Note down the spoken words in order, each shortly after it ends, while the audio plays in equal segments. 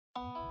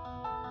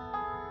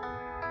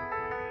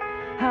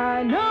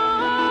I know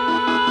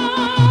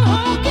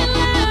hope can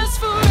last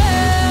forever.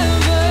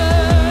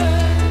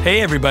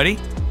 Hey everybody,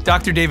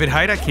 Dr. David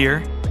Heiduck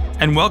here,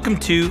 and welcome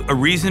to A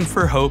Reason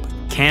for Hope,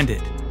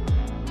 CANDID,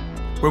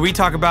 where we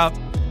talk about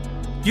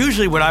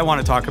usually what I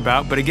want to talk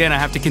about, but again, I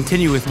have to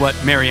continue with what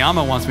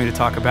Mariama wants me to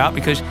talk about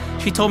because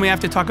she told me I have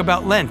to talk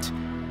about Lent.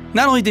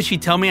 Not only did she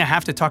tell me I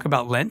have to talk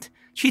about Lent,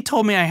 she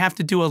told me I have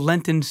to do a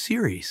Lenten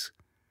series.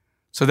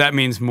 So that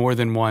means more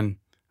than one.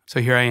 So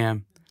here I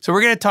am. So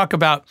we're going to talk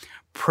about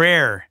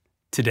prayer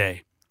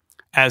today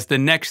as the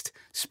next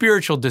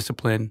spiritual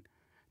discipline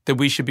that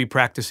we should be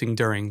practicing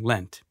during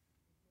Lent.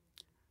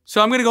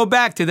 So I'm going to go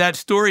back to that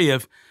story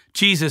of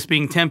Jesus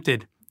being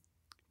tempted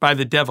by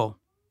the devil.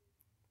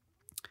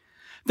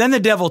 Then the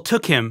devil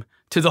took him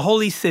to the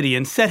holy city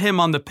and set him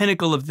on the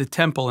pinnacle of the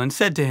temple and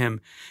said to him,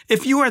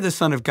 "If you are the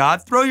Son of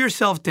God, throw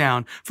yourself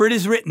down, for it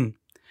is written,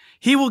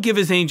 He will give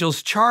His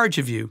angels charge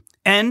of you,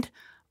 and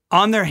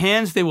on their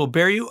hands they will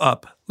bear you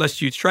up,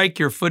 lest you strike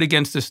your foot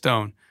against a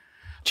stone."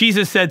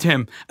 Jesus said to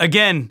him,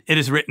 "Again it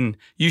is written,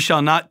 you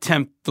shall not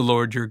tempt the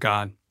Lord your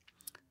God."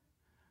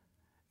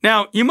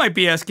 Now, you might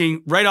be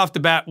asking right off the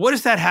bat, what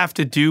does that have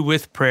to do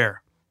with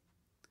prayer?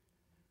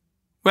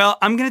 Well,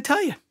 I'm going to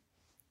tell you.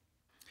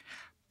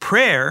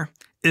 Prayer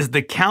is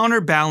the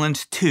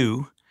counterbalance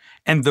to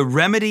and the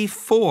remedy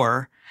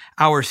for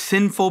our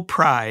sinful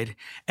pride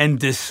and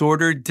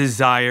disordered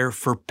desire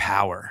for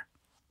power.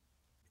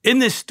 In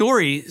this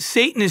story,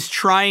 Satan is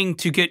trying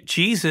to get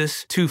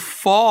Jesus to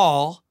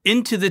fall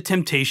into the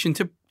temptation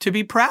to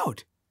be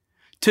proud,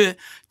 to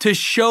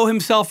show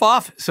himself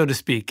off, so to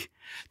speak,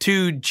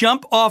 to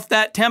jump off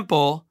that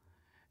temple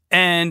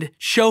and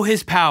show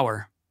his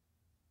power.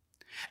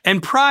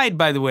 And pride,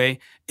 by the way,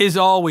 is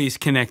always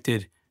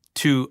connected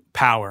to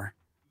power.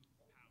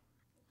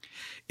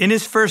 In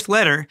his first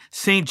letter,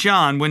 St.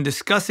 John, when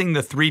discussing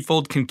the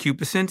threefold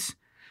concupiscence,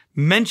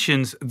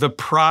 mentions the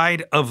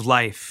pride of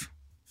life.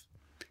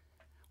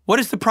 What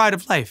is the pride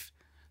of life?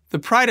 The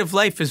pride of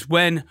life is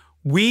when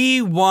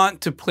we want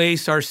to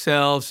place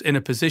ourselves in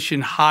a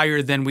position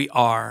higher than we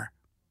are,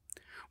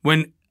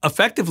 when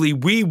effectively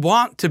we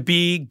want to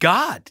be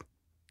God.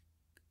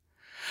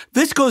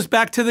 This goes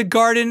back to the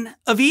Garden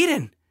of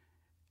Eden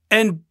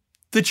and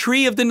the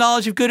tree of the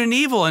knowledge of good and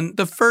evil and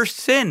the first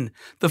sin,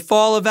 the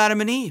fall of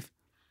Adam and Eve.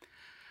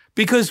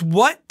 Because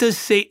what does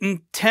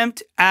Satan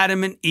tempt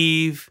Adam and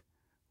Eve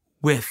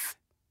with?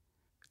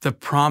 The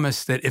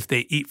promise that if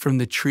they eat from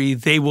the tree,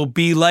 they will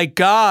be like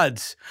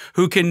gods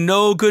who can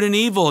know good and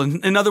evil.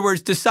 In other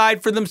words,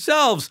 decide for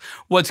themselves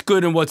what's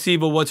good and what's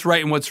evil, what's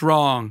right and what's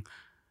wrong.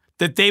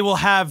 That they will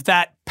have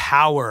that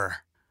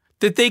power,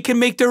 that they can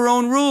make their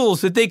own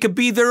rules, that they could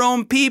be their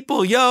own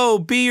people. Yo,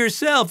 be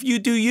yourself, you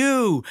do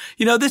you.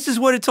 You know, this is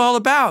what it's all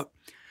about.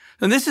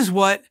 And this is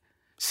what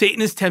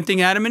Satan is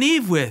tempting Adam and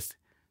Eve with.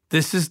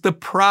 This is the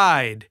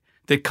pride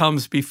that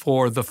comes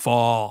before the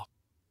fall.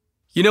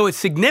 You know, it's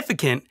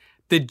significant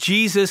that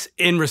Jesus,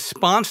 in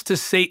response to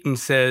Satan,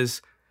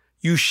 says,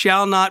 "You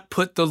shall not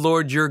put the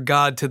Lord your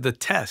God to the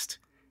test."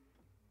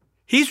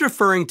 He's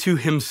referring to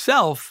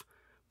himself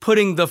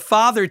putting the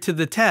Father to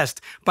the test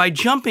by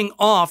jumping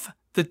off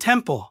the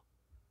temple.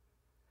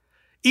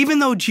 Even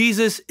though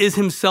Jesus is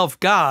himself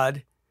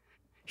God,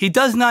 he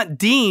does not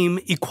deem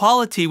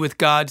equality with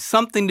God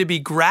something to be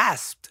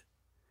grasped,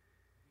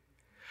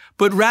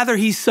 but rather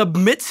he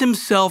submits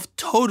himself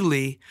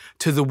totally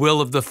to the will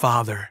of the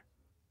Father.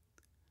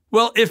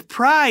 Well, if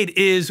pride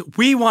is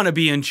we want to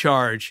be in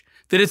charge,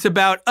 that it's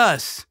about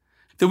us,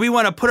 that we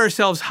want to put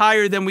ourselves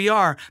higher than we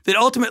are, that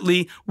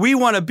ultimately we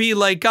want to be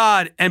like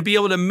God and be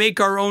able to make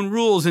our own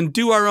rules and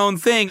do our own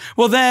thing,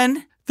 well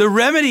then the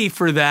remedy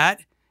for that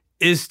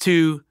is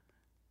to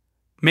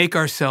make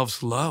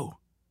ourselves low,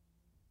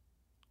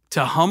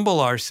 to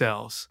humble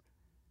ourselves.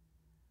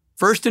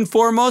 First and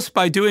foremost,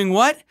 by doing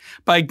what?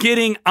 By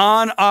getting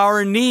on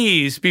our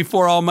knees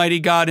before Almighty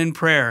God in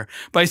prayer.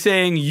 By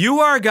saying, "You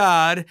are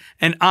God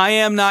and I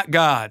am not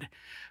God."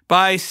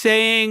 By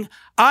saying,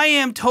 "I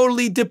am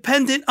totally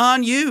dependent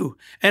on you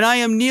and I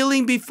am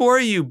kneeling before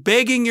you,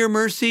 begging your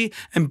mercy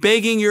and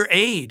begging your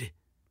aid."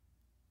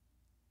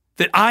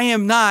 That I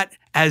am not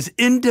as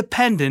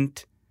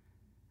independent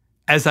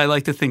as I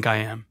like to think I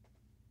am.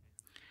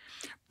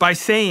 By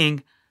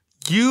saying,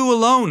 "You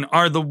alone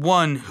are the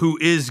one who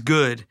is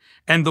good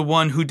and the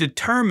one who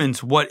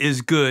determines what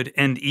is good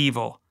and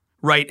evil,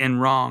 right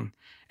and wrong,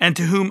 and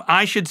to whom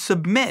I should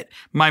submit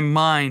my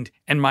mind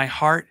and my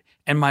heart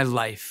and my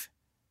life."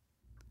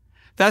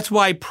 That's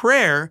why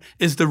prayer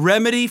is the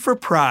remedy for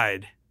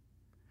pride.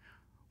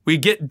 We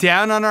get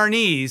down on our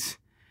knees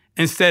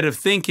instead of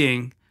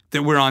thinking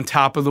that we're on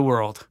top of the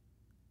world.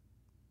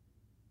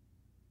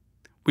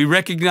 We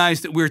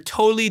recognize that we're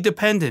totally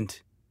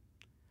dependent,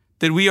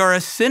 that we are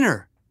a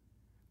sinner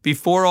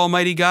before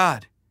Almighty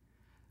God,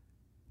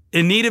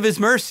 in need of his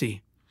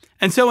mercy.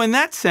 And so in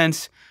that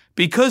sense,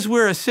 because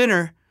we're a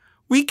sinner,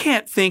 we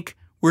can't think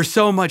we're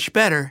so much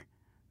better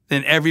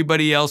than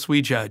everybody else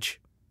we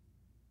judge.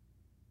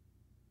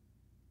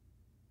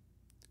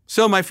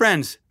 So, my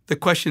friends, the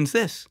question's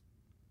this: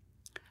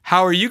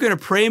 How are you going to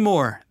pray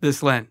more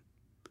this Lent?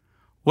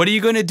 What are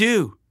you going to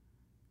do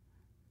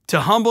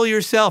to humble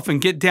yourself and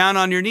get down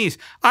on your knees?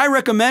 I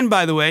recommend,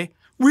 by the way,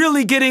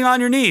 really getting on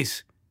your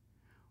knees.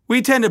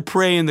 We tend to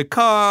pray in the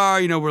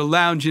car, we're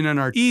lounging in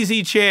our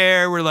easy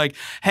chair, we're like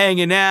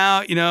hanging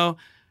out,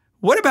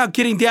 What about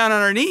getting down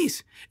on our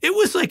knees? It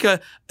was like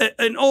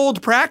an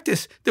old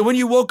practice that when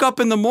you woke up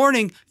in the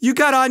morning, you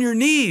got on your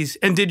knees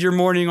and did your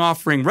morning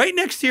offering right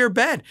next to your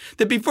bed.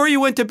 That before you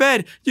went to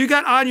bed, you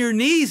got on your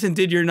knees and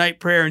did your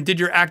night prayer and did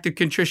your act of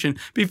contrition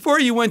before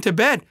you went to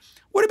bed.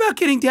 What about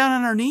getting down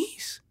on our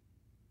knees?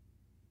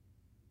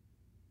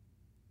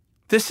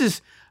 This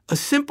is a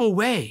simple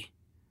way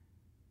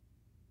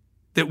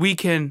that we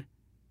can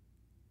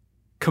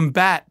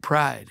combat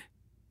pride.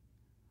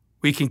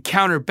 We can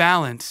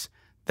counterbalance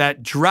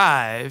that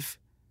drive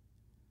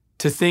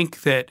to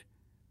think that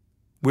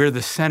we're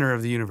the center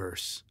of the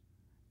universe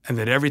and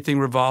that everything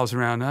revolves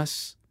around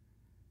us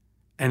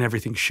and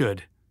everything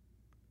should.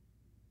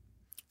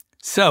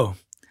 So,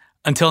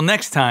 until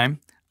next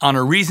time, on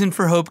A Reason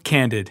for Hope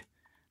Candid,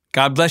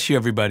 God bless you,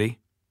 everybody.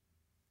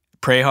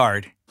 Pray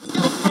hard.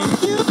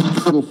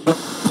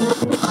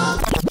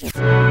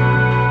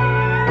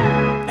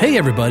 Hey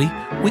everybody,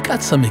 we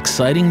got some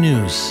exciting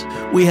news.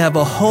 We have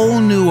a whole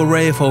new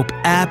Array of Hope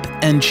app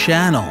and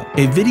channel,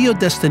 a video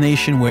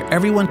destination where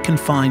everyone can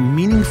find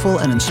meaningful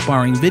and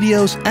inspiring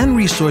videos and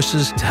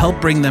resources to help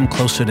bring them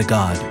closer to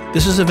God.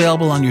 This is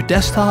available on your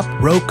desktop,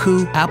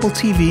 Roku, Apple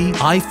TV,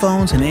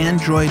 iPhones, and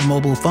Android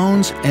mobile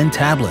phones and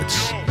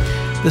tablets.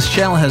 This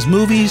channel has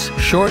movies,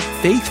 short,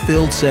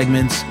 faith-filled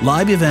segments,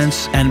 live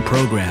events, and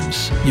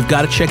programs. You've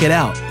got to check it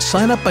out.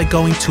 Sign up by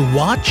going to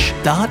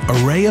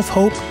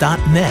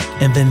watch.arrayofhope.net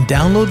and then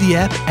download the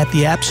app at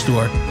the App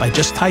Store by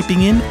just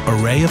typing in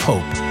Array of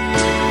Hope.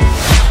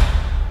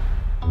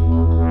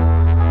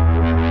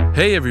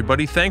 Hey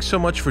everybody, thanks so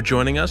much for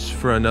joining us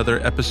for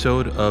another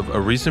episode of A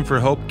Reason for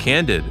Hope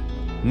Candid.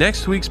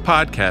 Next week's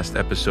podcast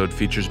episode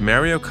features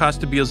Mario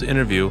Costabile's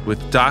interview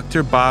with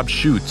Dr. Bob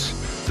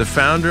Schutz, the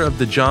founder of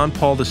the John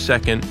Paul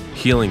II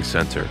Healing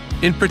Center.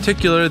 In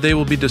particular, they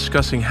will be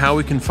discussing how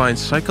we can find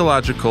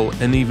psychological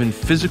and even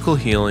physical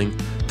healing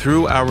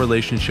through our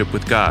relationship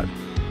with God,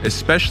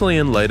 especially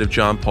in light of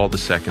John Paul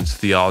II's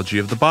theology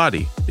of the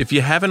body. If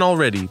you haven't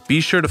already,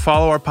 be sure to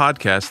follow our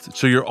podcast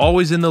so you're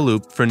always in the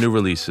loop for new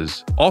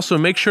releases. Also,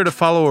 make sure to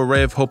follow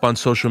Array of Hope on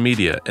social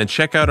media and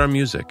check out our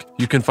music.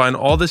 You can find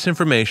all this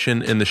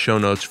information in the show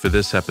notes for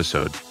this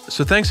episode.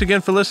 So thanks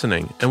again for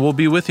listening, and we'll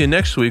be with you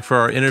next week for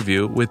our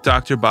interview with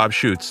Dr. Bob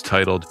Schutz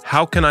titled,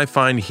 How Can I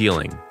Find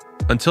Healing?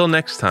 Until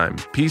next time,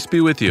 peace be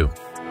with you.